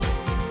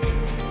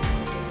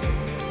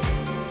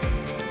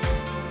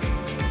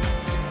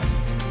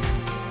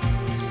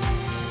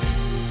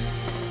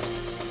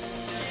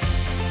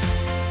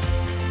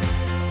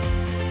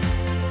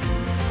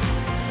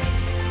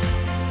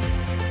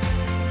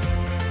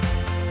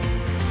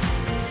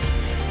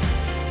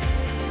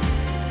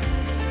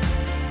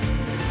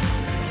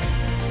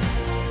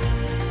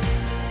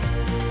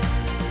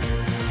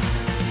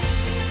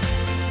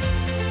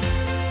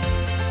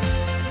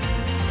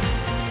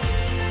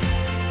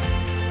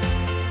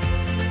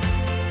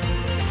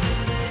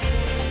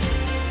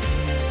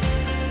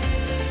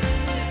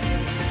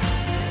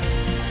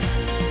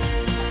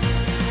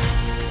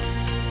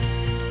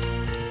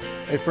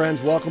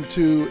friends, welcome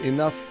to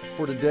Enough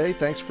for Today.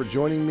 Thanks for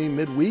joining me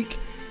midweek,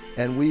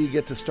 and we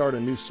get to start a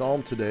new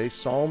psalm today,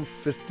 Psalm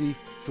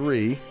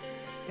 53.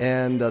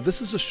 And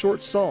this is a short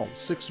psalm,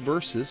 6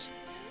 verses,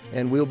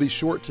 and we'll be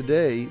short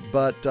today,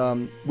 but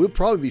we'll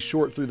probably be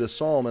short through this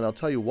psalm, and I'll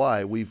tell you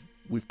why. We've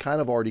kind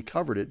of already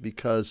covered it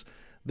because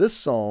this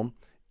psalm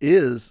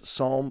is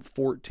Psalm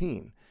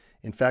 14.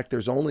 In fact,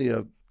 there's only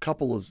a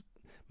couple of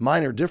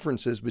minor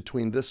differences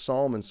between this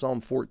psalm and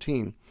Psalm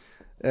 14.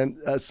 And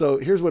so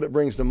here's what it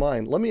brings to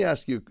mind. Let me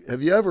ask you,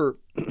 have you ever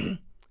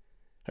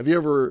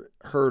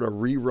heard a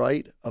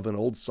rewrite of an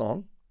old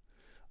song?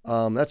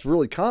 That's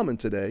really common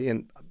today,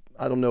 and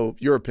I don't know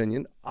your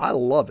opinion. I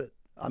love it.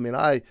 I mean,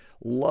 I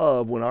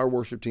love when our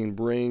worship team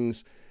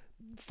brings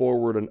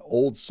forward an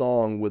old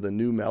song with a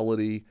new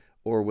melody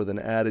or with an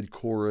added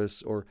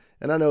chorus,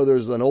 and I know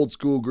there's an old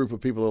school group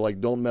of people that are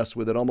like, don't mess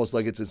with it, almost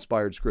like it's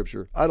inspired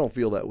scripture. I don't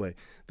feel that way.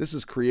 This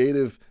is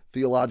creative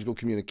theological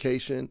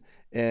communication,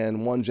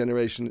 and one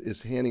generation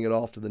is handing it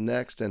off to the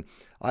next. And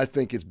I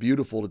think it's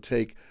beautiful to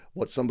take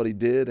what somebody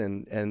did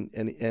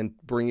and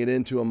bring it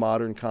into a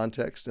modern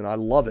context. And I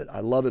love it.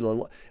 I love it.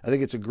 I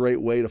think it's a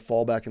great way to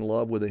fall back in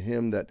love with a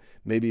hymn that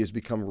maybe has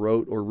become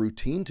rote or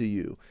routine to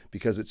you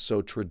because it's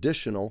so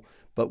traditional,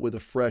 but with a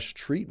fresh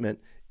treatment,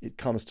 it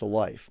comes to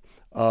life.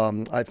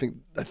 I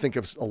think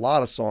of a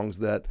lot of songs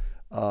that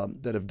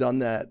have done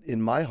that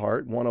in my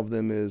heart. One of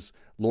them is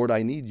Lord,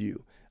 I Need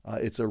You.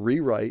 It's a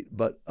rewrite,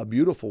 but a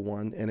beautiful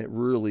one, and it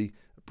really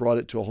brought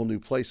it to a whole new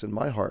place in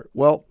my heart.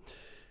 Well,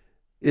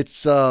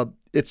 there's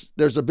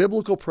a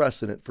biblical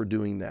precedent for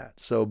doing that.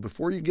 So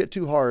before you get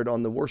too hard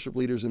on the worship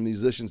leaders and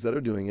musicians that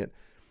are doing it,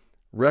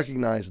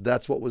 recognize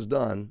that's what was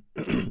done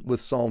with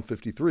Psalm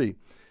 53.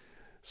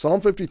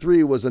 Psalm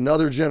 53 was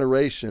another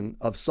generation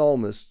of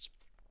psalmists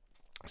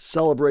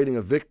celebrating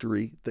a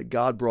victory that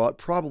God brought,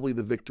 probably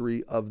the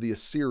victory of the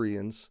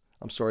Israelites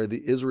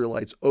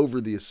over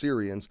the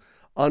Assyrians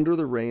under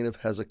the reign of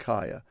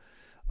Hezekiah.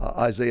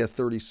 Isaiah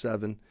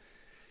 37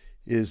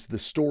 is the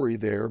story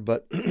there,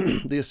 but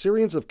the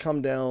Assyrians have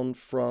come down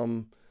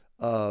from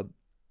the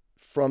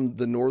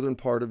northern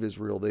part of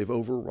Israel. They've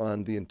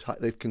overrun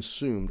they've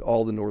consumed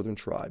all the northern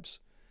tribes.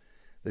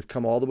 They've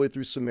come all the way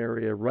through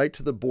Samaria, right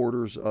to the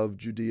borders of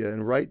Judea,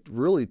 and right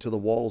really to the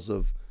walls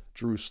of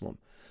Jerusalem.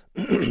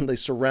 They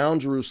surround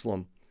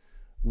Jerusalem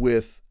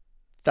with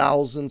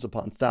thousands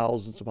upon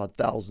thousands upon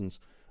thousands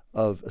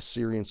of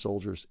Assyrian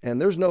soldiers,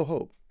 and there's no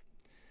hope.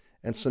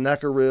 And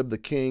Sennacherib, the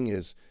king,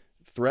 is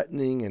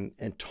threatening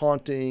and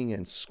taunting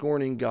and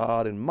scorning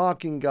God and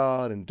mocking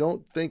God, and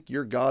don't think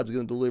your God's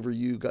going to deliver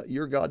you.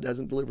 Your God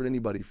hasn't delivered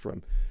anybody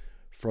from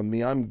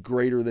me. I'm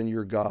greater than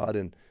your God,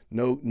 and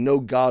no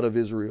God of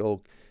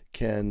Israel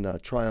can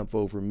triumph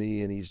over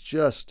me. And he's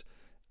just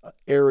an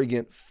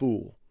arrogant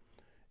fool.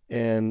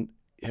 And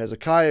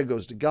Hezekiah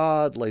goes to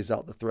God, lays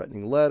out the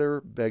threatening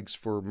letter, begs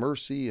for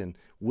mercy and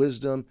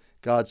wisdom.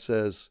 God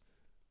says,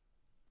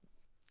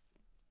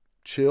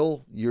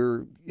 chill,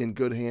 you're in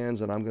good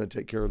hands, and I'm going to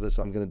take care of this.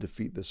 I'm going to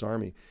defeat this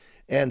army.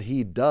 And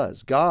he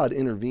does. God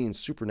intervenes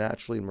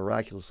supernaturally and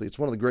miraculously. It's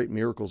one of the great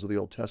miracles of the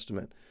Old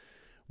Testament,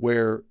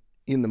 where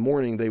in the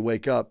morning they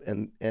wake up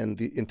and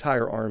the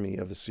entire army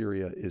of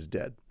Assyria is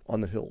dead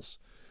on the hills,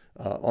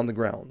 on the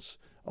grounds,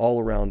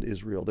 all around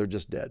Israel. They're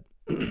just dead.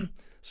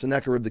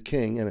 Sennacherib the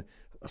king and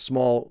a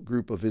small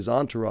group of his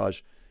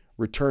entourage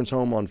returns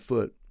home on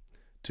foot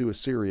to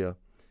Assyria.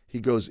 He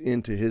goes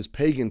into his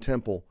pagan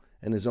temple,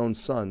 and his own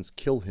sons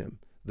kill him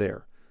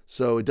there.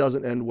 So it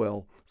doesn't end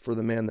well for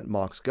the man that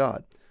mocks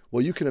God.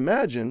 Well, you can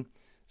imagine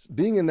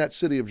being in that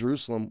city of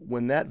Jerusalem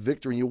when that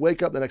victory, you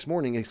wake up the next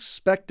morning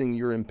expecting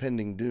your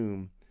impending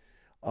doom,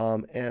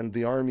 and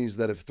the armies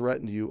that have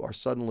threatened you are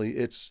suddenly,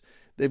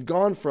 they've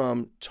gone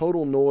from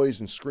total noise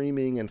and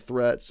screaming and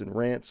threats and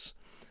rants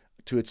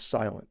to it's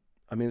silent.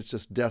 I mean, it's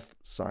just death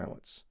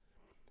silence.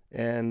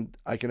 And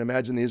I can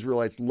imagine the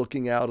Israelites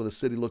looking out of the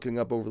city, looking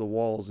up over the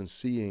walls and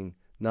seeing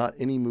not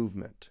any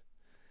movement.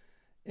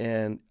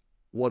 And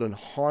what a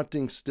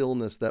haunting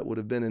stillness that would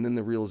have been. And then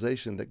the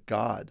realization that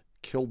God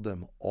killed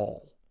them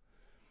all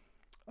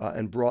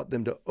and brought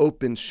them to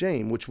open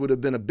shame, which would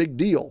have been a big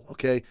deal,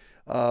 okay?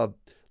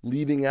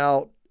 Leaving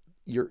out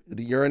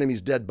your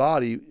enemy's dead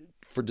body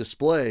for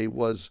display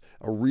was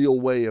a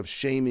real way of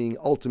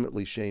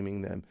ultimately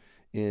shaming them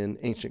in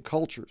ancient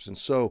cultures. And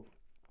so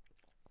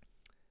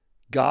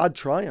God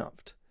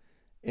triumphed,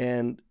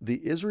 and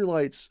the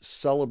Israelites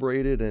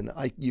celebrated, and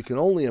you can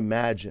only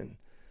imagine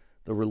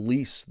the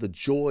release, the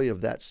joy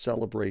of that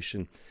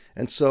celebration.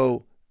 And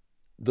so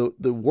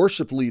the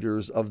worship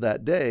leaders of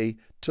that day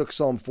took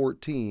Psalm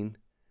 14,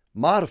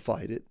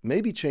 modified it,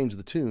 maybe changed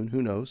the tune,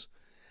 who knows,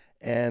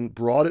 and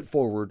brought it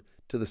forward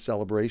to the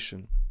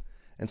celebration.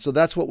 And so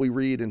that's what we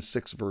read in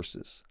 6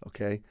 verses,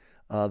 okay?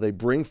 They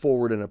bring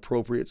forward an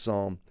appropriate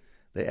psalm.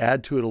 They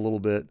add to it a little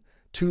bit.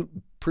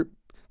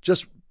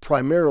 Just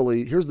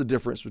primarily, here's the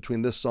difference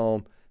between this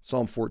psalm,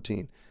 Psalm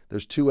 14.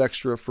 There's 2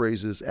 extra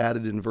phrases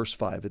added in verse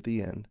 5 at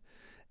the end.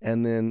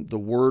 And then the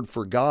word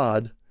for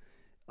God,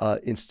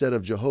 instead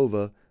of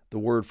Jehovah, the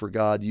word for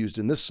God used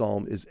in this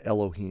psalm is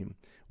Elohim,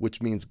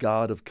 which means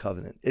God of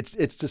covenant. It's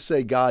to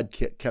say God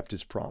kept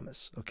his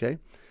promise, okay?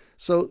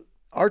 So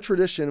our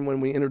tradition when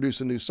we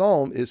introduce a new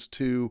psalm is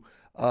to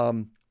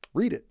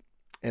read it,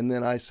 and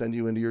then I send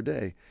you into your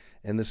day.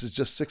 And this is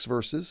just 6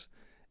 verses,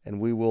 and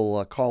we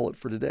will call it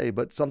for today,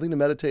 but something to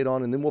meditate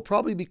on, and then we'll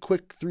probably be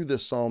quick through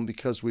this psalm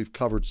because we've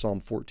covered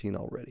Psalm 14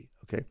 already,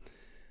 okay?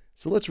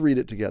 So let's read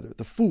it together.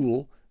 The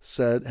fool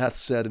hath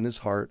said in his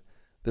heart,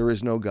 there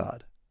is no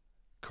God.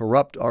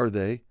 Corrupt are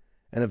they,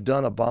 and have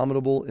done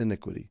abominable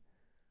iniquity.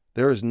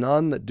 There is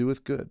none that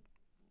doeth good.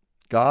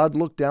 God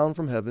looked down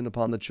from heaven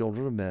upon the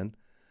children of men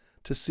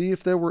to see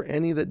if there were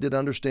any that did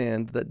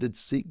understand, that did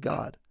seek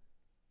God.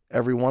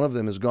 Every one of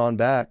them is gone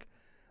back.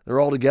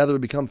 They're altogether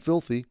become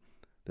filthy.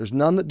 There's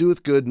none that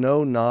doeth good,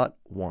 no, not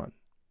one.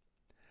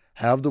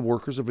 Have the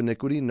workers of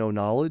iniquity no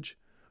knowledge,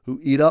 who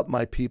eat up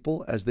my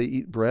people as they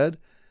eat bread?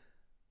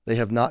 They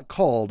have not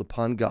called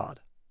upon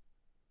God.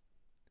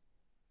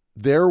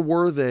 There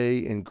were they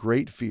in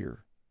great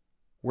fear,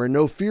 where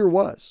no fear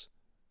was.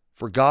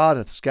 For God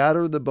hath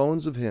scattered the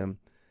bones of him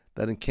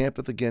that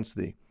encampeth against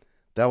thee.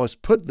 Thou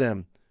hast put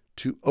them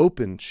to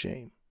open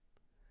shame,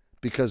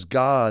 because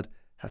God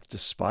hath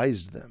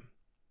despised them.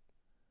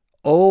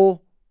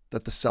 Oh,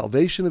 that the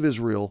salvation of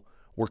Israel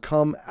were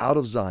come out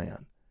of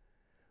Zion.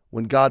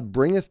 When God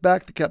bringeth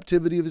back the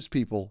captivity of his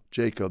people,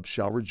 Jacob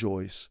shall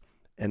rejoice,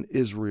 and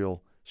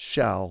Israel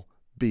shall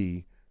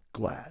be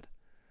glad.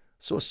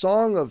 So a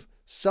song of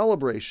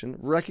celebration,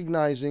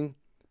 recognizing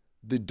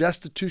the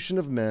destitution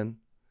of men,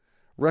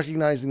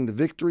 recognizing the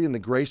victory and the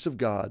grace of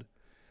God,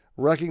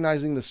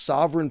 recognizing the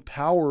sovereign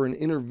power and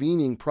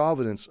intervening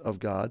providence of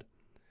God,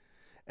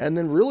 and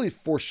then really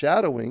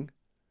foreshadowing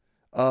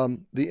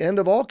the end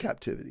of all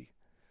captivity.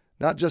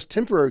 Not just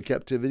temporary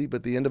captivity,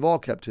 but the end of all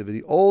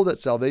captivity. Oh, that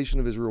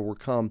salvation of Israel will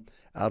come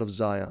out of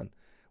Zion.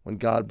 When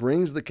God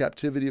brings the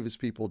captivity of his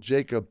people,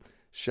 Jacob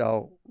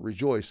shall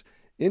rejoice.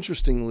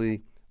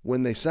 Interestingly,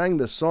 when they sang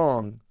this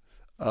song,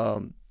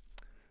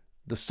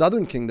 the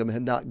southern kingdom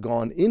had not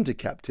gone into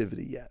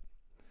captivity yet.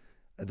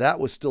 That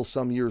was still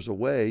some years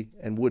away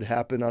and would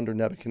happen under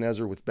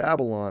Nebuchadnezzar with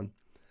Babylon.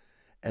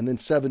 And then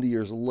 70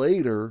 years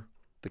later,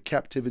 the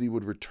captivity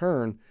would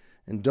return.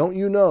 And don't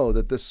you know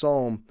that this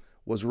psalm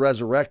was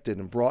resurrected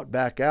and brought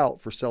back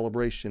out for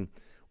celebration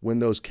when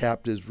those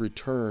captives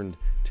returned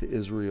to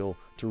Israel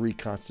to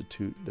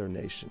reconstitute their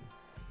nation.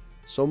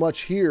 So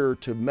much here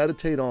to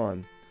meditate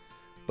on,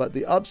 but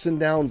the ups and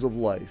downs of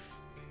life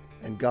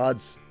and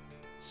God's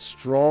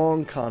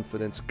strong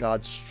confidence,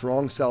 God's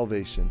strong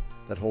salvation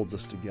that holds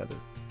us together.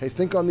 Hey,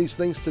 think on these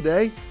things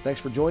today. Thanks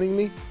for joining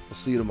me. We'll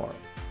see you tomorrow.